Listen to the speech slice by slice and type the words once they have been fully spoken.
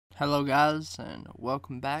Hello guys, and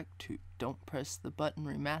welcome back to Don't Press the Button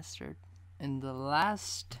Remastered. In the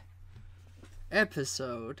last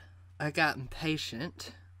episode, I got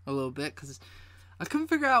impatient a little bit because I couldn't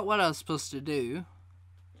figure out what I was supposed to do.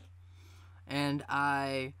 And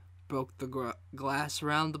I broke the glass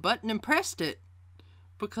around the button and pressed it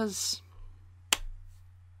because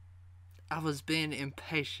I was being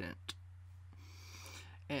impatient.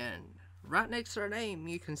 And right next to our name,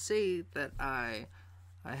 you can see that I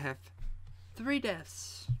have 3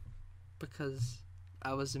 deaths because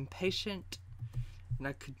I was impatient and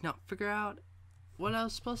I could not figure out what I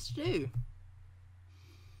was supposed to do.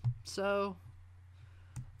 So,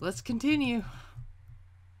 let's continue.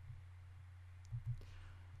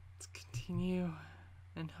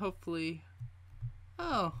 And hopefully...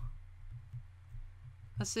 Oh,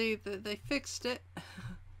 I see that they fixed it.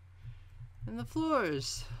 And the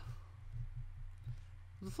floors.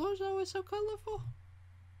 The floors are always so colorful.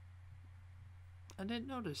 I didn't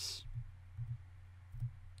notice.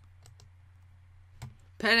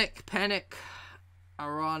 Panic.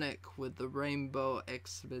 Ironic with the Rainbow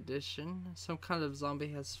Expedition. Some kind of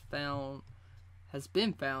zombie has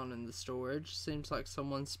been found in the storage. Seems like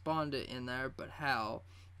someone spawned it in there, but how?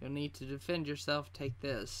 You'll need to defend yourself. Take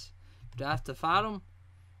this. Do I have to fight them?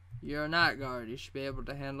 You're a night guard. You should be able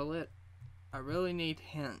to handle it. I really need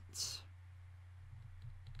hints.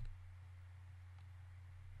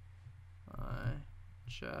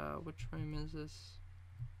 Which room is this?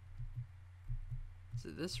 Is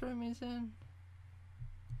it this room he's in?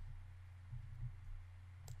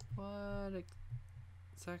 What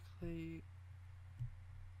exactly?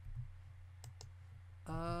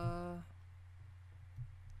 Alright,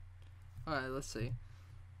 let's see.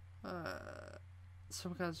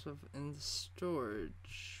 Some kinds of in the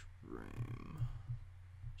storage room.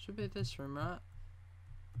 Should be this room, right?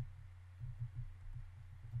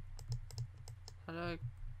 How do I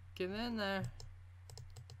get in there?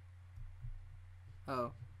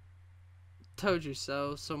 Oh. Told you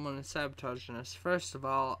so. Someone is sabotaging us. First of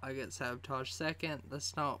all, I get sabotaged. Second,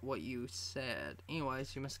 that's not what you said.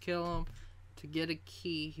 Anyways, you must kill him to get a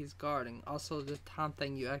key he's guarding. Also, the time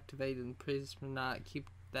thing you activated in the previous night, keep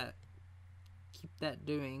that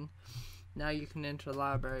doing. Now you can enter the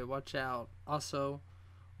library. Watch out. Also,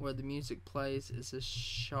 where the music plays is a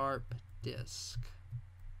sharp disc.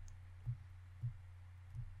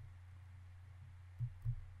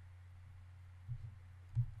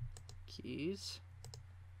 Keys.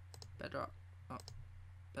 Bedrock. Oh.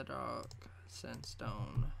 Bedrock.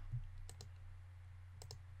 Sandstone.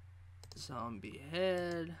 Zombie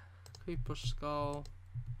head. Creeper skull.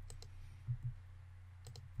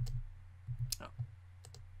 Oh.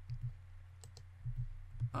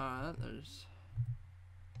 Alright, there's...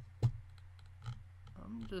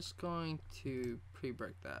 I'm just going to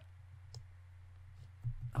pre-break that.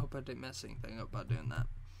 I hope I didn't mess anything up by doing that.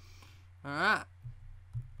 Alright.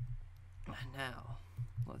 Now,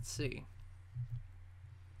 let's see.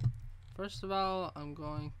 First of all, I'm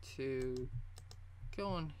going to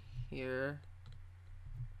go in here.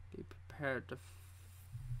 Be prepared to...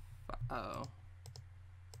 Uh-oh.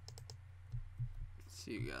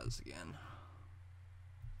 See you guys again.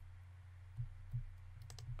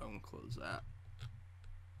 I'm going to close that.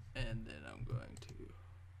 And then I'm going to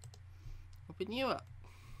open you up.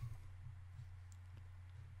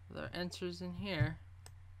 There are answers in here.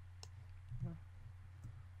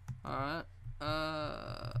 Alright.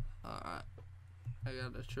 Alright. I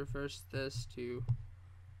gotta traverse this to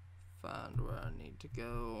find where I need to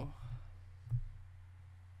go.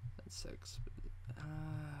 That's 6.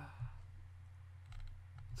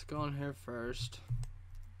 Let's go in here first.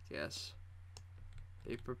 Yes.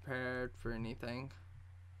 Be prepared for anything.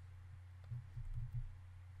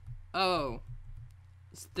 Oh.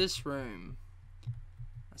 It's this room.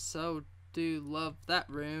 I so do love that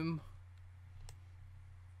room.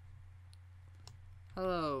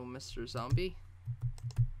 Hello, Mr. Zombie.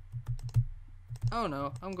 Oh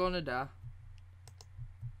no, I'm going to die.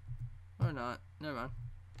 Or not. Never mind.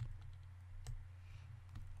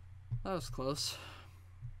 That was close.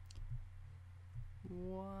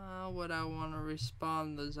 Why would I want to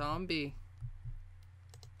respawn the zombie?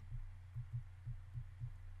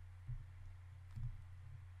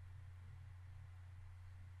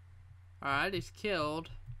 Alright, he's killed.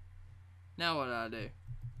 Now what do I do?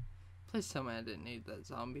 Please tell me I didn't need that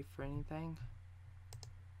zombie for anything.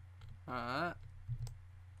 Alright.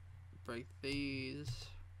 Break these.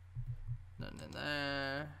 Nothing in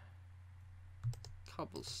there.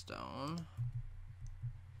 Cobblestone.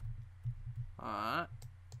 Alright.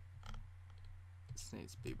 This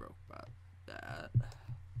needs to be broke by that.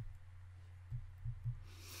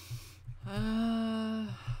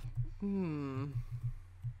 Hmm.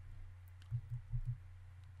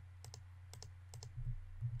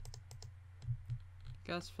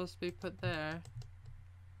 Guess supposed to be put there.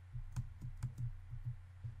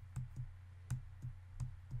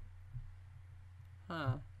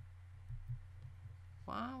 Huh.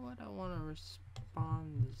 Why would I want to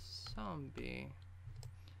respawn the zombie?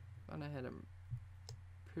 I'm gonna hit him.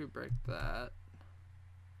 Pre-break that.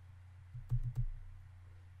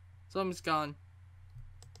 Zombie's gone.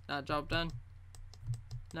 That job done?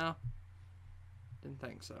 No? Didn't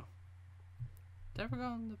think so. Did I ever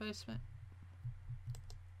go in the basement?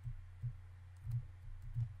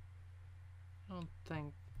 I don't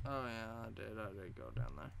think. Oh yeah, I did go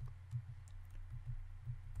down there.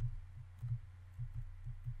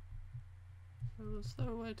 Was there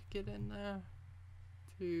a way to get in there?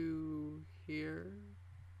 To here?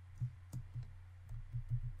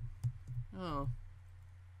 Oh.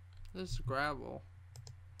 This is gravel.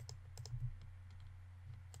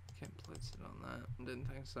 Can't place it on that. Didn't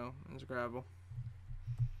think so. It's gravel.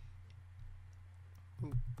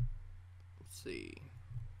 Ooh. Let's see.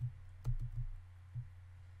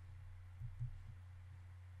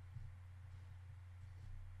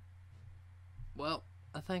 Well,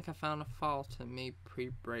 I think I found a fault in me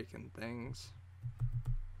pre-breaking things.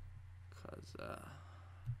 Cause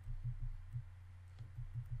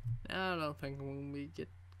now I don't think when we get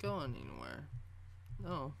going anywhere.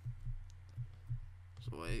 No.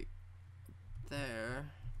 So wait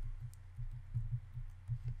there.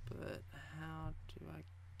 But how do I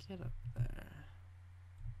get up there?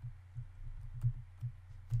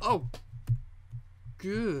 Oh!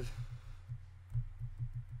 Good.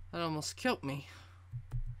 That almost killed me.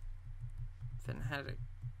 Then had it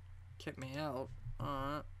kept me out.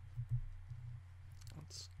 Alright.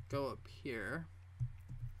 Let's go up here.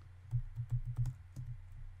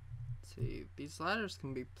 Let's see, these ladders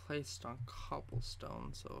can be placed on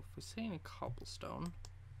cobblestone, so if we see any cobblestone.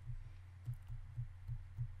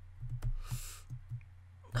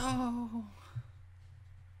 Oh!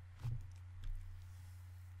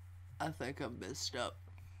 I think I messed up.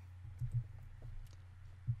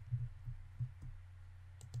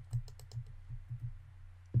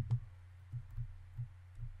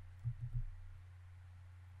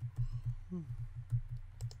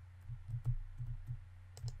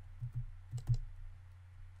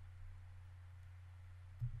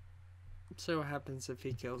 See what happens if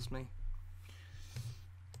he kills me.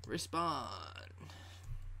 Respawn.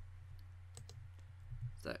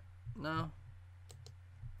 Is that no?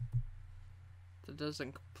 That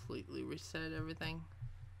doesn't completely reset everything.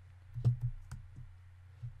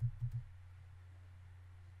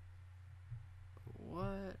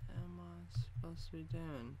 What am I supposed to be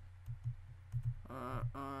doing?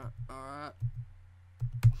 Alright.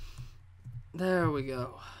 There we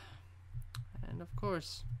go. And of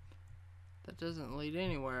course, that doesn't lead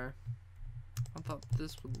anywhere. I thought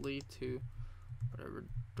this would lead to whatever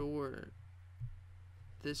door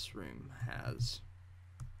this room has.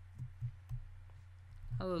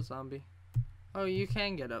 Hello, zombie. Oh, you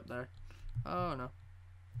can get up there. Oh, no.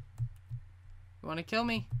 You want to kill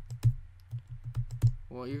me?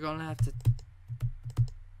 Well, you're gonna have to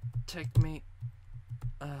take me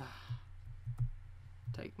on.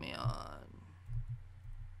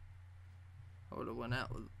 I would have went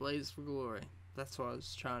out with a blaze for glory. That's what I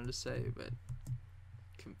was trying to say, but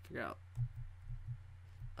couldn't figure out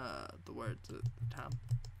the words at the time.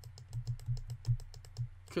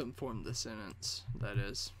 Couldn't form the sentence, that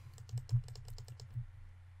is.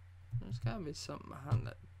 There's gotta be something behind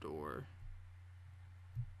that door.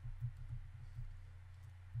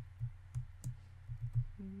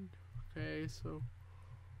 Okay, so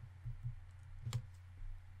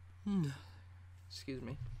excuse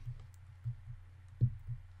me.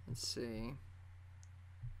 Let's see.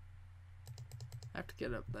 I have to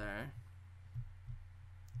get up there.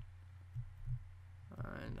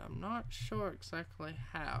 And I'm not sure exactly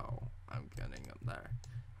how I'm getting up there.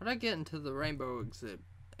 How do I get into the rainbow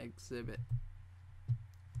exhibit?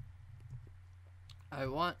 I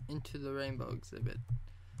want into the rainbow exhibit.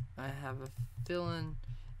 I have a feeling.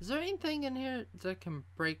 Is there anything in here that can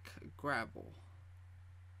break gravel?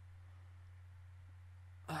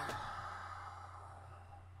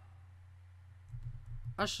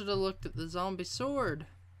 I should have looked at the zombie sword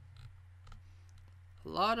a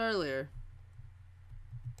lot earlier.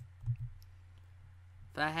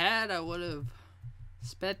 If I had, I would have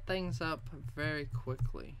sped things up very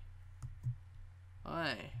quickly.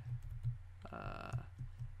 Alright. I'm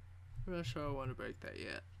not sure I want to break that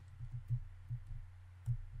yet.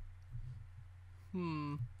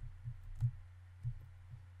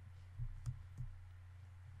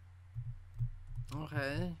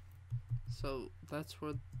 Okay. So that's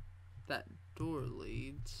where that door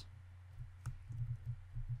leads.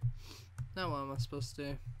 Now what am I supposed to do?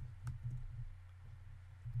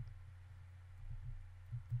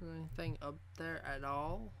 Is there anything up there at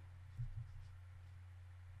all?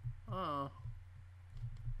 Oh.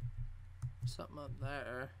 Something up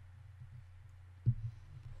there.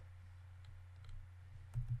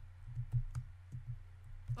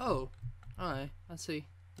 Oh. Alright, I see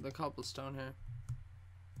the cobblestone here.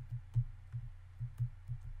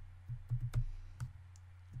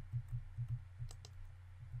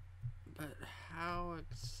 But how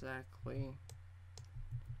exactly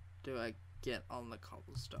do I get on the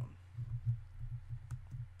cobblestone?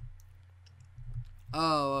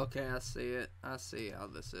 Oh, okay, I see it. I see how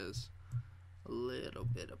this is. A little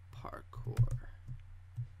bit of parkour.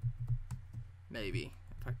 Maybe,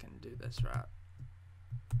 if I can do this right.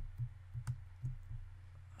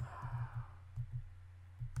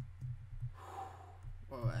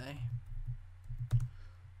 Away.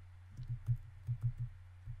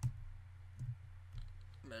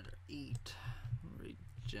 Better eat.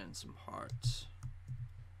 Regen some hearts.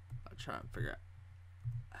 I'll try and figure out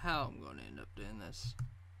how I'm going to end up doing this.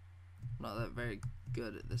 I'm not that very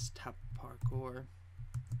good at this type of parkour.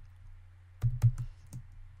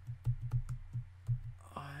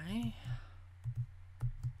 Alright.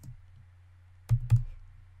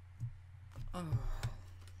 Oh.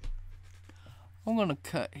 I'm gonna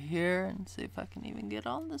cut here and see if I can even get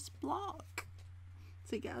on this block.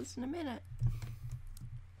 See you guys in a minute.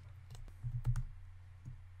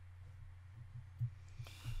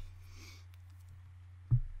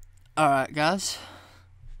 Alright guys,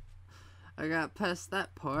 I got past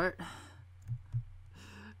that part.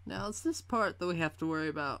 Now it's this part that we have to worry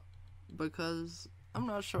about, because I'm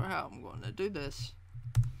not sure how I'm going to do this.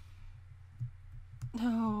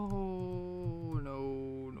 No.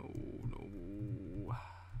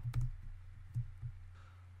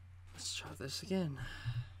 Let's try this again.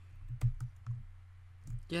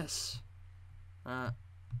 Yes.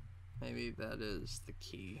 Maybe that is the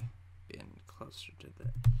key. Being closer to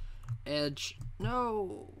the edge.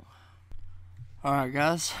 No. Alright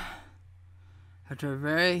guys. After a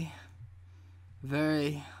very,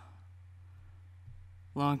 very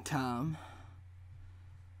long time,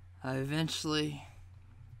 I eventually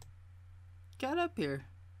got up here.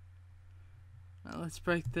 Now let's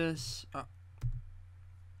break this up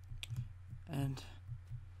and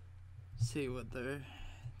see what there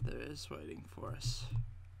is waiting for us.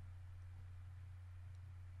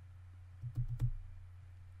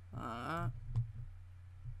 I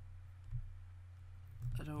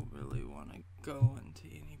don't really want to go into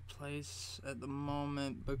any place at the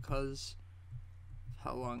moment because of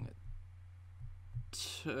how long it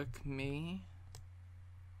took me.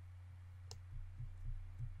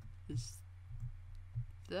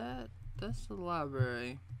 That's the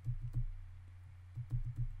library.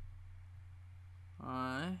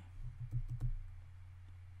 I'm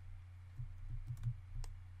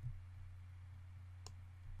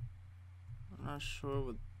not sure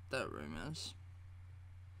what that room is.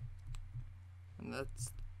 And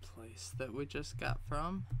that's the place that we just got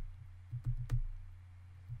from.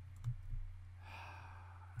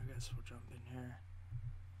 I guess we'll jump in here.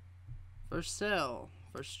 First cell,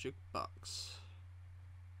 first jukebox.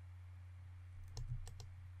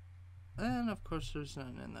 And of course there's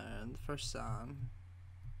none in there. And the first sign.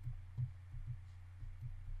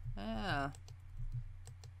 Yeah.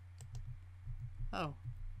 Oh.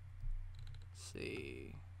 Let's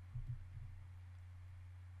see.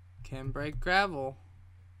 Can break gravel.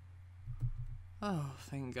 Oh,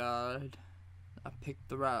 thank God. I picked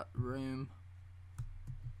the right room.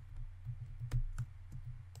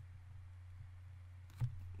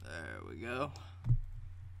 There we go.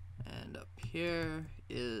 And up here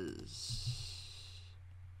is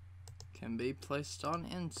can be placed on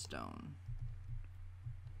end stone.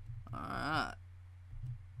 Alright.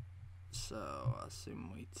 So I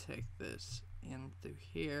assume we take this in through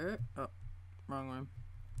here. Oh, wrong room.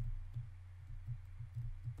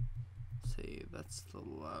 See, that's the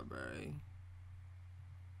library.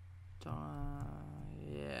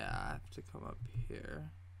 Yeah, I have to come up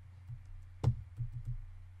here.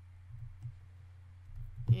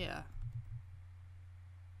 Yeah.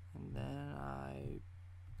 And then I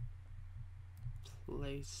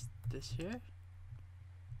place this here.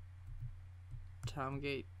 Time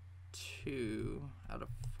gate 2 out of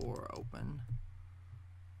 4 open.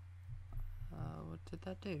 What did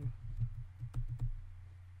that do?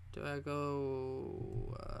 Do I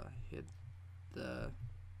go hit the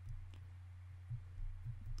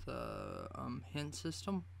hint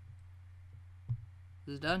system?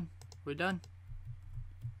 Is it done? We done?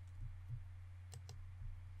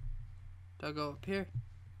 Do I go up here?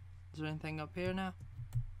 Is there anything up here now?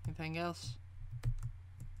 Anything else?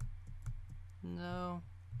 No.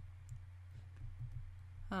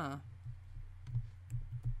 Huh.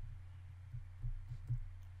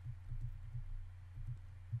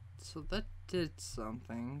 So that did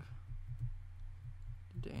something.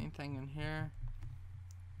 Did anything in here?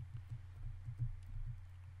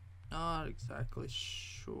 Not exactly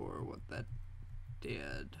sure what that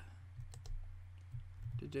did.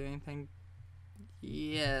 Did it do anything?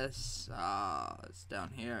 Yes. It's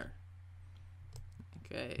down here.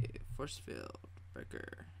 Okay, force field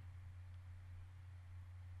breaker.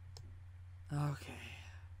 Okay.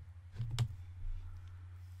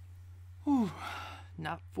 Whew.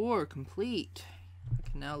 Knot 4 complete. I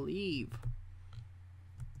can now leave.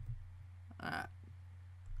 Alright.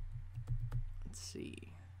 Let's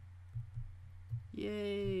see.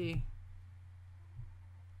 Yay.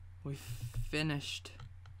 We finished.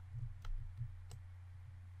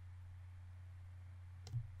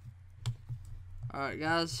 Alright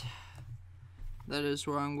guys. That is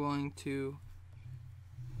where I'm going to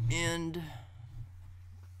end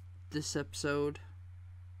this episode.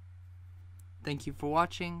 Thank you for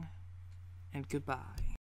watching, and goodbye.